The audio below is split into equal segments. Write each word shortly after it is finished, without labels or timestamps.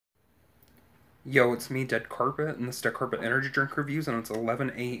Yo, it's me, Deadcarpet, and this Deadcarpet energy drink reviews, and it's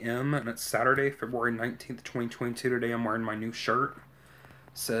 11 a.m., and it's Saturday, February 19th, 2022. Today I'm wearing my new shirt.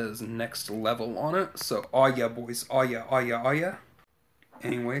 It says Next Level on it, so aw yeah, boys, aw yeah, aw yeah, aw yeah.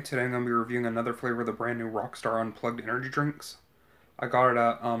 Anyway, today I'm going to be reviewing another flavor of the brand new Rockstar Unplugged energy drinks. I got it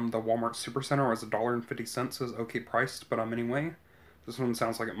at the Walmart Supercenter. It was $1.50, so it's okay priced, but anyway. This one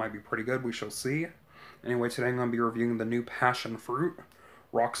sounds like it might be pretty good, we shall see. Anyway, today I'm going to be reviewing the new Passion Fruit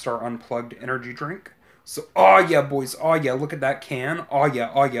Rockstar Unplugged energy drink. So, oh yeah, boys, oh yeah, look at that can. Oh yeah,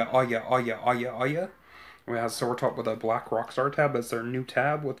 oh yeah, oh yeah, oh yeah, oh yeah, oh yeah. We have silver top with a black Rockstar tab. That's their new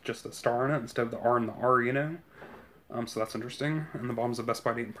tab with just a star in it instead of the R and the R, you know. So that's interesting. And the bottom's a Best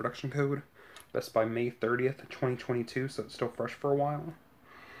By date and production code. Best by May 30th, 2022, so it's still fresh for a while.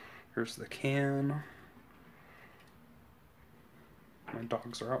 Here's the can. My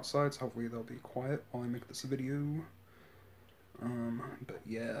dogs are outside, so hopefully they'll be quiet while I make this video. But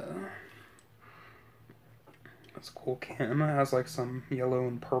yeah. That's a cool can. It has like some yellow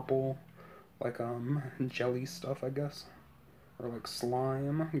and purple, like jelly stuff, I guess. Or like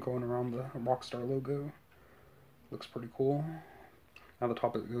slime going around the Rockstar logo. Looks pretty cool. Now the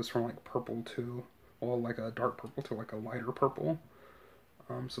top it goes from like purple to, well, like a dark purple to like a lighter purple.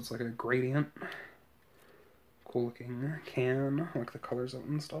 So it's like a gradient. Cool looking can, like the colors of it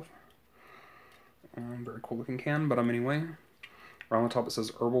and stuff. Very cool looking can, but anyway. Around the top it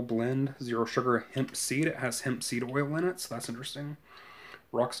says Herbal Blend, Zero Sugar Hemp Seed. It has hemp seed oil in it, so that's interesting.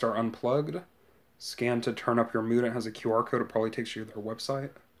 Rockstar Unplugged. Scan to turn up your mood. It has a QR code. It probably takes you to their website.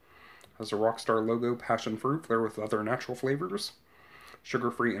 It has a Rockstar logo, Passion Fruit, flavored with other natural flavors.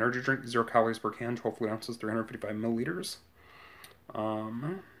 Sugar-free energy drink, 0 calories per can, 12 fluid ounces, 355 milliliters.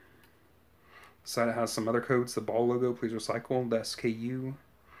 Side it has some other codes. The ball logo, please recycle. The SKU.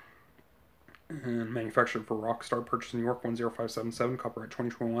 And manufactured for Rockstar, purchased in New York 10577, copyright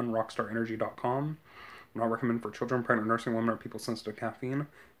 2021, rockstarenergy.com. Not recommended for children, pregnant, nursing women, or people sensitive to caffeine.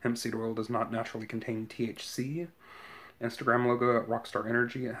 Hemp seed oil does not naturally contain THC. Instagram logo at Rockstar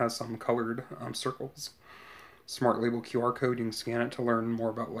Energy. It has some colored circles. Smart label QR code. You can scan it to learn more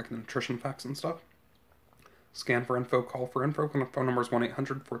about like the nutrition facts and stuff. Scan for info, call for info. The phone number is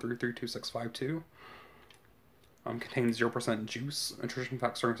 1-800-433-2652. Contains 0% juice. Nutrition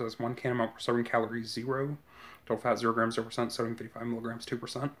facts serving says 1 can amount per serving, calories 0. Total fat 0 grams, 0%. Sodium 55 milligrams, 2%.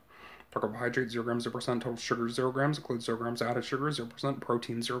 Total carbohydrates 0 grams, 0%. Total sugar 0 grams, includes 0 grams added sugar, 0%.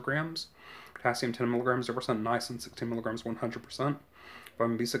 Protein 0 grams. Potassium 10 milligrams, 0%. Niacin 16 milligrams, 100%.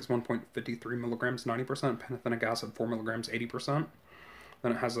 Vitamin B6 1.53 milligrams, 90%. Pantothenic acid 4 milligrams, 80%.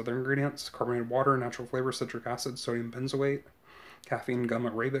 Then it has other ingredients: carbonated water, natural flavor, citric acid, sodium benzoate, caffeine, gum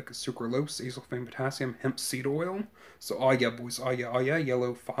arabic, sucralose, azelfame, potassium, hemp seed oil. So, oh yeah, boys, oh yeah,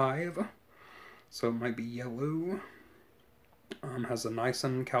 yellow 5. So it might be yellow. Has the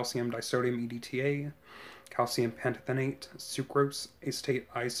niacin, calcium disodium EDTA, calcium pantothenate, sucrose, acetate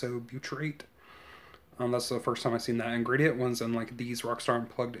isobutyrate. That's the first time I've seen that ingredient. One's in like these Rockstar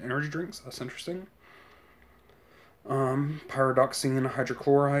Unplugged energy drinks. That's interesting. Pyridoxine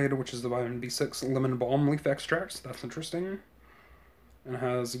hydrochloride, which is the vitamin B6, lemon balm leaf extracts. That's interesting. And it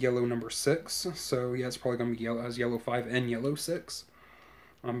has yellow number 6. So yeah, it's probably gonna be yellow. It has yellow 5 and yellow 6.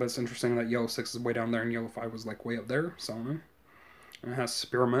 But it's interesting that yellow 6 is way down there and yellow 5 was like way up there. So I don't know. And it has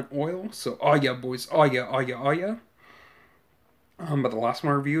spearmint oil. So oh yeah, boys, oh yeah, oh yeah, oh yeah. But the last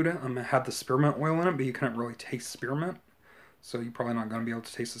one I reviewed, it had the spearmint oil in it, but you couldn't really taste spearmint. So you're probably not going to be able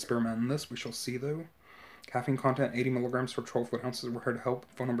to taste the spearmint in this. We shall see, though. Caffeine content, 80 milligrams for 12 fluid ounces. We're here to help.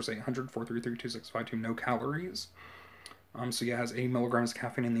 Phone number is 800-433-2652. No calories. So yeah, it has 80 milligrams of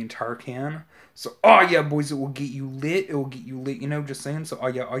caffeine in the entire can. So, oh yeah, boys, it will get you lit. It will get you lit, you know, just saying. So, oh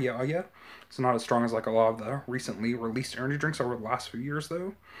yeah, oh yeah, oh yeah. It's not as strong as like a lot of the recently released energy drinks over the last few years,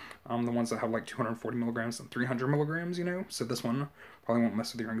 though. The ones that have like 240 milligrams and 300 milligrams, you know. So this one probably won't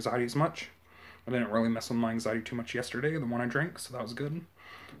mess with your anxiety as much. I didn't really mess with my anxiety too much yesterday, the one I drank, so that was good.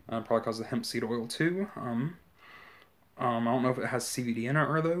 Probably because of the hemp seed oil, too. I don't know if it has CBD in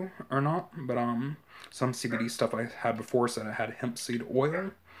it or not, but some CBD stuff I had before said it had hemp seed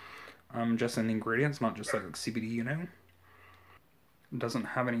oil, just in the ingredients, not just like CBD, you know. It doesn't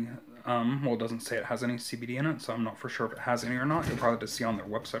have any, well, it doesn't say it has any CBD in it, so I'm not for sure if it has any or not. You'll probably just see on their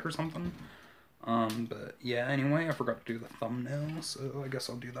website or something. But yeah, anyway, I forgot to do the thumbnail, so I guess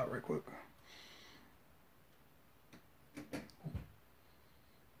I'll do that right quick.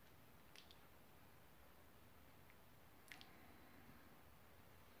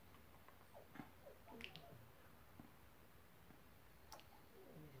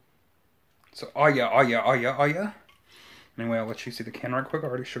 So, oh yeah, oh yeah, oh yeah, oh yeah. Anyway, I'll let you see the can right quick. I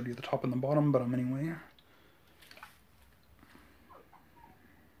already showed you the top and the bottom, but anyway.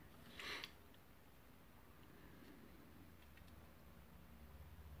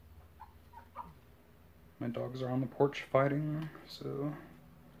 My dogs are on the porch fighting, so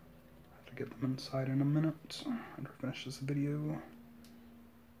I have to get them inside in a minute after I finish this video.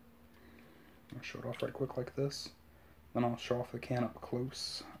 I'll show it off right quick like this. Then I'll show off the can up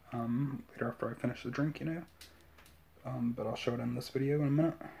close later after I finish the drink, you know. But I'll show it in this video in a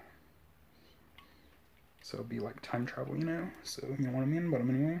minute. So it'll be like time travel, you know. So you know what I mean? But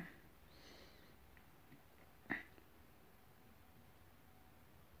anyway.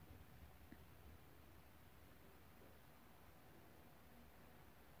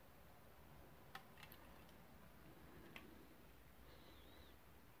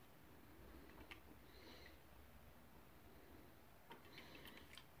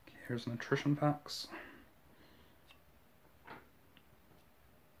 Here's nutrition facts.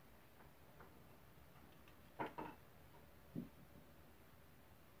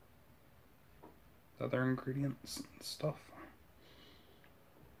 Other ingredients and stuff.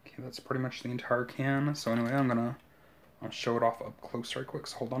 Okay, that's pretty much the entire can. So anyway, I'll show it off up close right quick,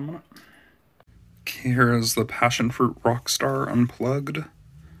 so hold on a minute. Okay, here is the Passion Fruit Rockstar Unplugged.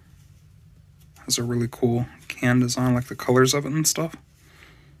 Has a really cool can design, like the colors of it and stuff.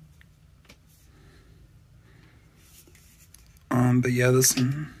 But yeah, this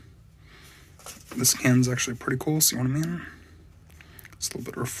can's actually pretty cool, see what I mean? It's a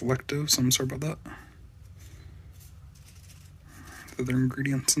little bit reflective, so I'm sorry about that. The other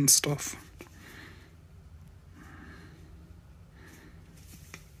ingredients and stuff.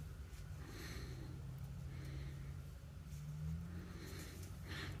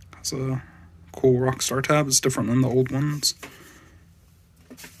 Has a cool Rockstar tab, it's different than the old ones.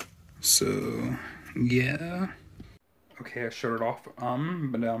 So, yeah. Okay, I showed it off,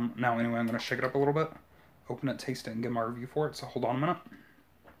 but now anyway, I'm going to shake it up a little bit, open it, taste it, and give my review for it, so hold on a minute.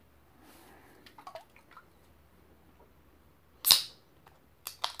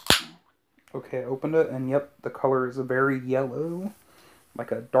 Okay, I opened it, and yep, the color is a very yellow,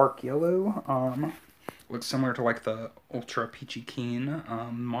 like a dark yellow, looks similar to like the Ultra Peachy Keen,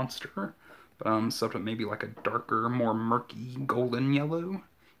 Monster, but except it may be like a darker, more murky, golden yellow.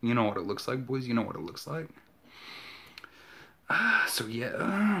 You know what it looks like, boys, you know what it looks like. So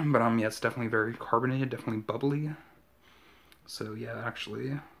yeah, but yeah, it's definitely very carbonated, definitely bubbly. So yeah,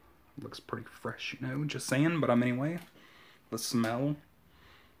 actually looks pretty fresh, you know, just saying. But anyway, the smell.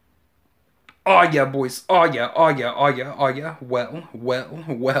 Oh yeah, boys. Oh yeah, oh yeah, oh yeah, oh yeah. Well.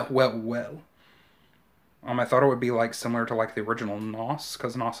 I thought it would be like similar to like the original NOS,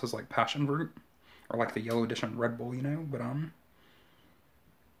 because NOS is like passion fruit, or like the yellow edition Red Bull, you know. But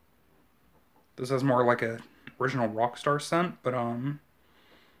this has more like a original Rockstar scent, but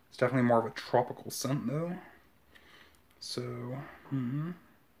it's definitely more of a tropical scent though. So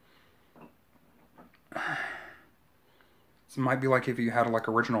this might be like if you had like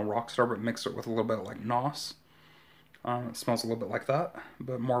original Rockstar but mixed it with a little bit of like NOS. It smells a little bit like that,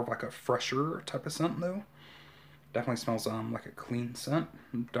 but more of like a fresher type of scent though. Definitely smells like a clean scent.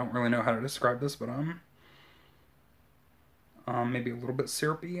 Don't really know how to describe this, but maybe a little bit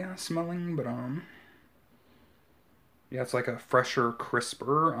syrupy smelling, but yeah, it's like a fresher,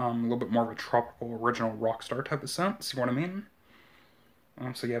 crisper, a little bit more of a tropical, original Rockstar type of scent. See what I mean?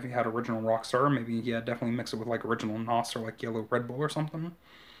 So yeah, if you had original Rockstar, maybe, yeah, definitely mix it with like original NOS or like yellow Red Bull or something.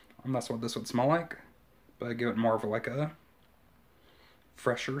 That's what this would smell like. But give it more of like a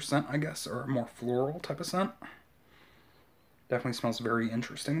fresher scent, I guess, or a more floral type of scent. Definitely smells very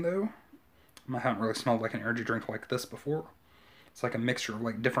interesting though. I haven't really smelled like an energy drink like this before. It's like a mixture of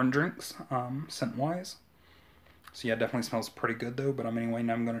like different drinks, scent-wise. So yeah, definitely smells pretty good though, but anyway,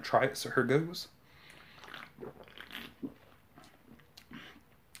 now I'm going to try it, so here goes.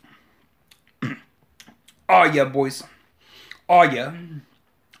 Oh yeah, boys. Oh yeah.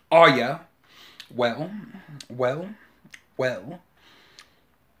 Oh yeah. Well.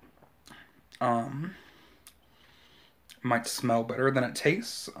 Might smell better than it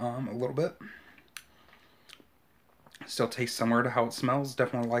tastes, a little bit. Still tastes similar to how it smells.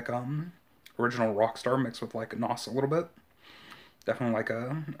 Definitely like, original Rockstar mixed with like NOS a little bit. Definitely like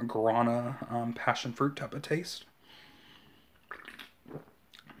a guarana, passion fruit type of taste.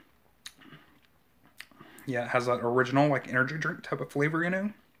 Yeah, it has that original like energy drink type of flavor, you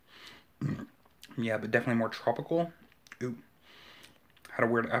know. Yeah, but definitely more tropical. Ooh, had a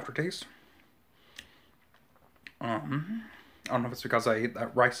weird aftertaste. I don't know if it's because I ate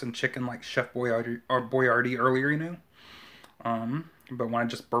that rice and chicken like Chef Boyardee earlier, you know. But when I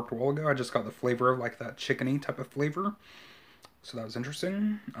just burped a while ago, I just got the flavor of like that chickeny type of flavor. So that was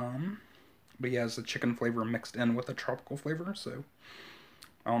interesting. But yeah, it's the chicken flavor mixed in with a tropical flavor, so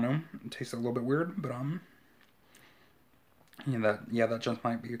I don't know. It tastes a little bit weird, but Yeah, that just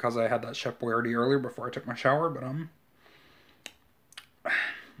might be because I had that Shep already earlier before I took my shower, but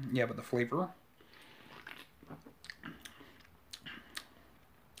yeah, but the flavor.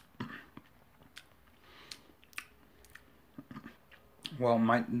 Well,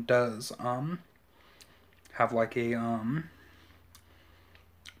 mine does have like a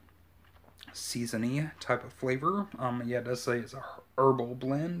seasony type of flavor. Yeah, it does say it's a herbal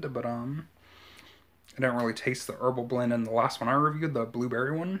blend, but I didn't really taste the herbal blend in the last one I reviewed, the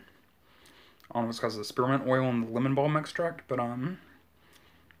blueberry one. I don't know if it's because of the spearmint oil and the lemon balm extract, but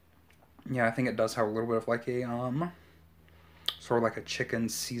yeah, I think it does have a little bit of like a sort of like a chicken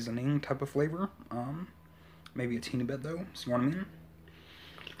seasoning type of flavor. Maybe a teeny bit though. See what I mean?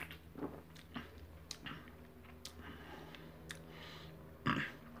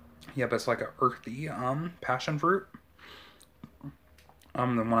 Yeah, but it's like a earthy passion fruit.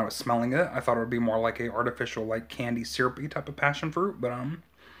 Then when I was smelling it, I thought it would be more like a artificial, like candy syrupy type of passion fruit. But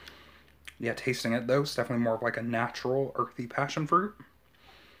yeah, tasting it though, it's definitely more of like a natural earthy passion fruit.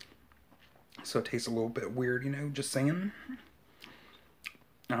 So it tastes a little bit weird, you know, just saying.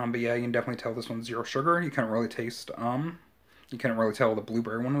 But yeah, you can definitely tell this one's zero sugar. You can't really taste, you couldn't really tell the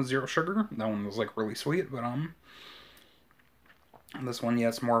blueberry one was zero sugar. That one was like really sweet, but this one, yeah,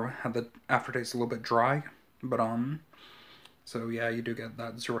 it's more, had the aftertaste a little bit dry, but so yeah, you do get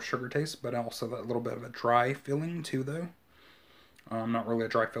that zero sugar taste, but also that little bit of a dry feeling too, though. Not really a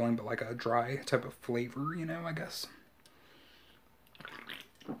dry feeling, but like a dry type of flavor, you know, I guess.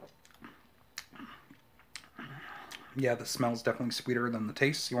 Yeah, the smell's definitely sweeter than the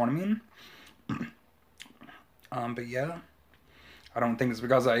taste, you know what I mean? But yeah, I don't think it's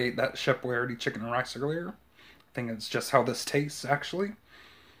because I ate that Chef Boyardee chicken and rice earlier. I think it's just how this tastes, actually.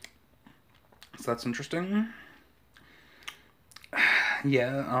 So that's interesting.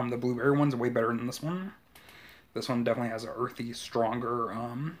 Yeah, the blueberry one's way better than this one. This one definitely has an earthy, stronger,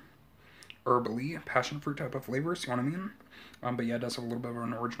 herbally passion fruit type of flavor, see what I mean? But yeah, it does have a little bit of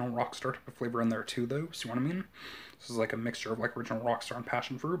an original Rockstar type of flavor in there too, though, see what I mean? This is like a mixture of like original Rockstar and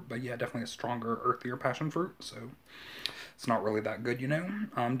passion fruit, but yeah, definitely a stronger, earthier passion fruit, so it's not really that good, you know?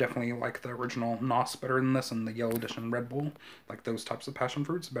 Definitely like the original NOS better than this, and the Yellow Edition Red Bull, like those types of passion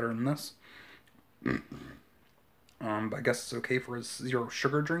fruits better than this. But I guess it's okay for a zero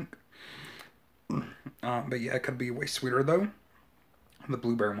sugar drink. But yeah, it could be way sweeter though. The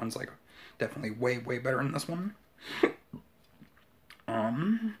blueberry one's like definitely way, way better than this one.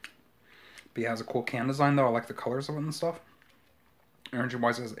 But yeah, it has a cool can design though. I like the colors of it and stuff. Energy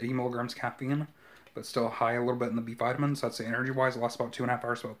wise, it has 80 milligrams caffeine, but still high a little bit in the B vitamins. So I'd say energy wise, it lasts about 2.5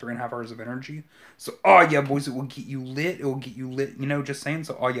 hours, about 3.5 hours of energy. So, oh yeah, boys, it will get you lit. It will get you lit, you know, just saying.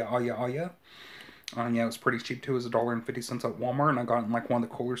 So, oh yeah, oh yeah, oh yeah. Yeah, it was pretty cheap too. It was $1.50 at Walmart, and I got it in like one of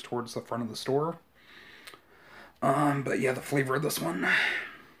the coolers towards the front of the store. But yeah, the flavor of this one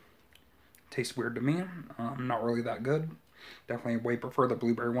tastes weird to me. Not really that good. Definitely way prefer the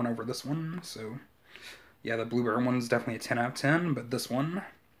blueberry one over this one. So yeah, the blueberry one's definitely a 10 out of 10, but this one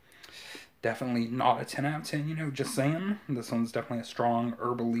definitely not a 10 out of 10, you know, just saying. This one's definitely a strong,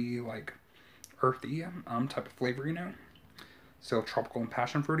 herbally, like, earthy type of flavor, you know. Still tropical and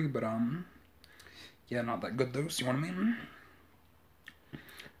passion fruity, but yeah, not that good though, see what I mean?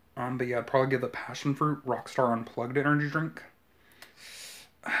 But yeah, I'd probably give the Passion Fruit Rockstar Unplugged energy drink.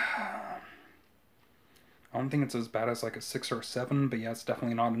 I don't think it's as bad as like a 6 or a 7, but yeah, it's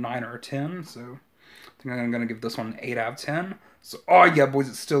definitely not a 9 or a 10, so I think I'm gonna give this one an 8 out of 10. So, oh yeah, boys,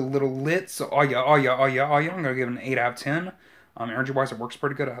 it's still a little lit, so oh yeah, oh yeah, oh yeah, oh yeah, I'm gonna give it an 8 out of 10. Energy-wise, it works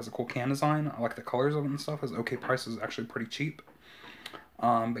pretty good. It has a cool can design. I like the colors of it and stuff. It's okay price, is actually pretty cheap.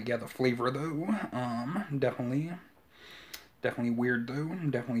 But yeah, the flavor though, definitely weird though.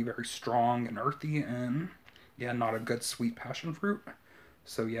 Definitely very strong and earthy, and yeah, not a good sweet passion fruit.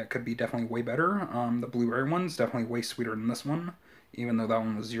 So yeah, it could be definitely way better. The blueberry one's definitely way sweeter than this one, even though that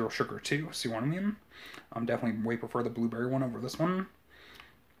one was zero sugar too. See what I mean? Definitely way prefer the blueberry one over this one.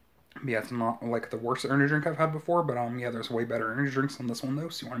 But yeah, it's not like the worst energy drink I've had before, but yeah, there's way better energy drinks than this one though.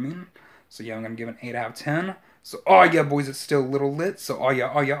 See what I mean? So yeah, I'm gonna give it an 8 out of 10. So oh yeah, boys, it's still a little lit. So oh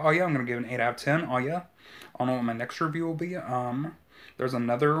yeah, oh yeah, oh yeah, I'm gonna give it an 8 out of 10. Oh yeah. I don't know what my next review will be. There's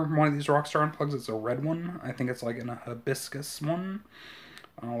another one of these Rockstar Unplugs. It's a red one. I think it's like in a hibiscus one,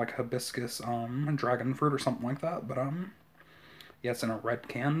 like hibiscus dragon fruit or something like that. But yeah, it's in a red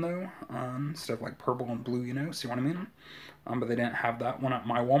can though, instead of like purple and blue. You know, see what I mean? But they didn't have that one at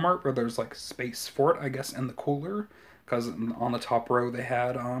my Walmart, where there's like space for it, I guess, in the cooler. Because on the top row they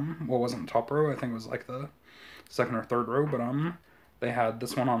had what wasn't the top row? I think it was like the second or third row. But they had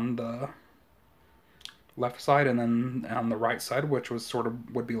this one on the left side, and then on the right side, which was sort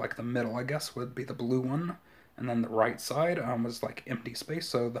of would be like the middle, I guess, would be the blue one. And then the right side was like empty space,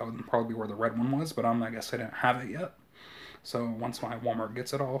 so that would probably be where the red one was, but I guess I didn't have it yet. So once my Walmart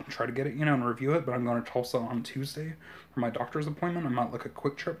gets it, I'll try to get it, and review it. But I'm going to Tulsa on Tuesday for my doctor's appointment. I might look at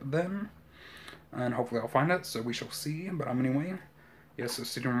Quick Trip then, and hopefully I'll find it, so we shall see. But anyway, yes, so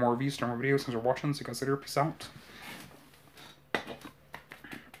stay tuned for more reviews, more videos. Thanks for watching. See you guys later. Peace out.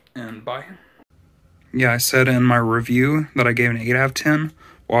 And bye. Yeah, I said in my review that I gave an 8 out of 10.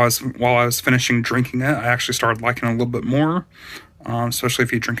 While I was finishing drinking it, I actually started liking it a little bit more. Especially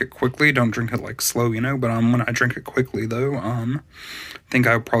if you drink it quickly. Don't drink it like slow, but when I drink it quickly though, I think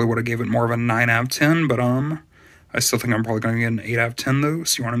I probably would have gave it more of a 9 out of 10, but I still think I'm probably going to get an 8 out of 10 though,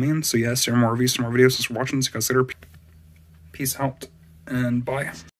 see what I mean? So yes, there are more reviews, more videos. Thanks for watching. See you guys later. Peace out and bye.